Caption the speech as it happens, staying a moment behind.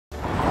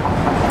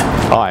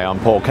Hi, I'm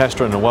Paul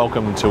Castron and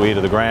welcome to Ear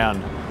to the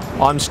Ground.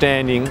 I'm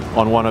standing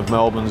on one of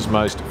Melbourne's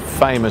most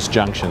famous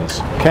junctions,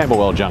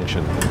 Camberwell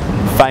Junction.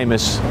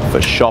 Famous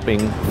for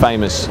shopping,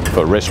 famous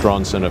for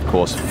restaurants, and of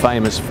course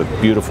famous for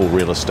beautiful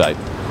real estate.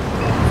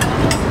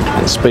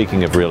 And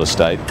speaking of real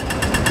estate,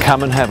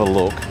 come and have a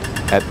look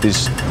at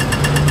this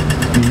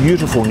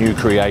beautiful new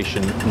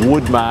creation,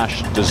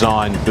 Woodmarsh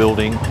designed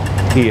building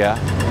here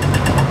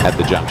at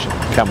the junction.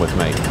 Come with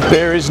me.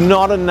 There is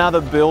not another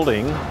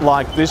building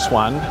like this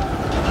one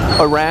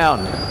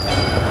around.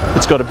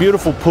 It's got a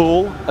beautiful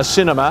pool, a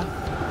cinema,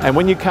 and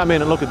when you come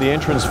in and look at the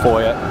entrance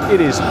foyer,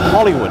 it is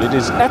Hollywood. It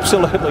is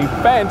absolutely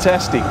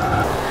fantastic.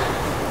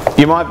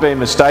 You might be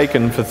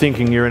mistaken for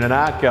thinking you're in an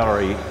art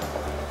gallery.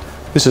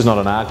 This is not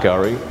an art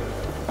gallery.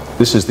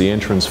 This is the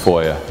entrance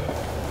foyer.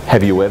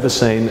 Have you ever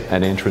seen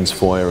an entrance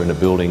foyer in a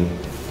building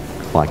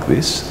like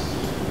this?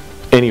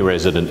 Any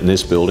resident in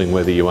this building,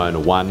 whether you own a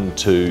 1,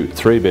 2,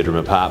 3 bedroom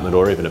apartment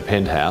or even a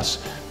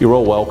penthouse, you're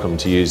all welcome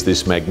to use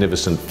this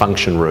magnificent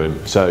function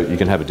room. So you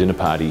can have a dinner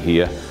party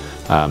here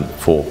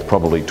for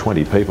probably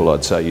 20 people,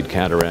 I'd say you'd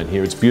count around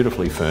here. It's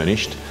beautifully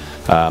furnished.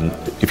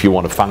 If you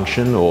want to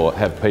function or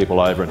have people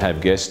over and have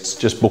guests,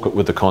 just book it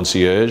with the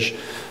concierge.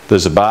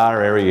 There's a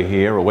bar area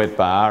here, a wet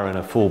bar and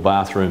a full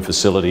bathroom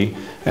facility,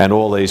 and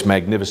all these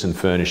magnificent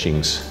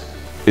furnishings.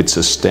 It's a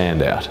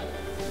standout.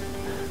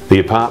 The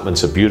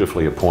apartments are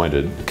beautifully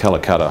appointed,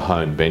 Calcutta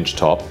home bench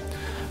top,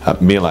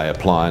 Miele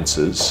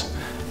appliances,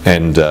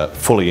 and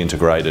fully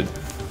integrated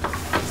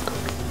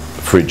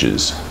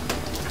fridges.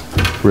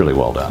 Really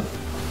well done.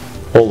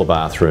 All the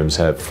bathrooms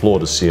have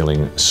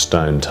floor-to-ceiling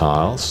stone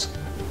tiles.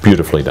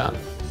 Beautifully done.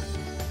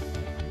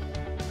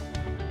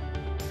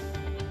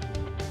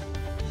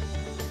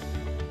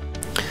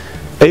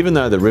 Even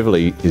though the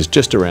Rivoli is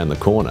just around the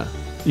corner,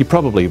 you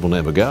probably will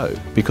never go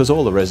because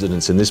all the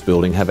residents in this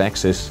building have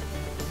access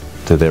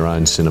to their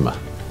own cinema.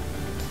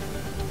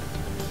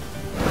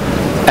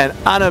 An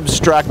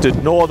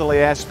unobstructed northerly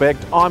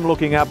aspect. I'm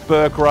looking up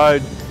Burke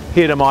Road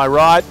here to my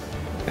right,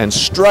 and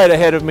straight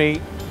ahead of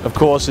me, of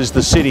course, is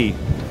the city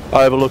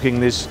overlooking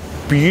this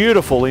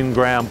beautiful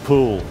in-ground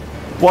pool.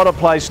 What a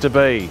place to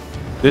be.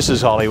 This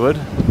is Hollywood.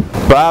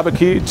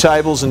 Barbecue,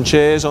 tables and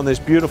chairs on this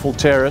beautiful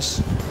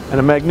terrace and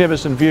a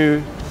magnificent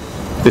view.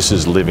 This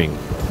is living.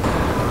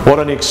 What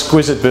an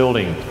exquisite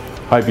building.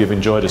 Hope you've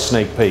enjoyed a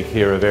sneak peek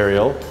here of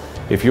Ariel.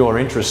 If you're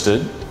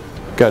interested,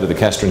 go to the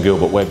Castron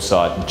Gilbert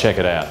website and check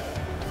it out.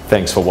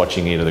 Thanks for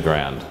watching Ear to the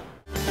Ground.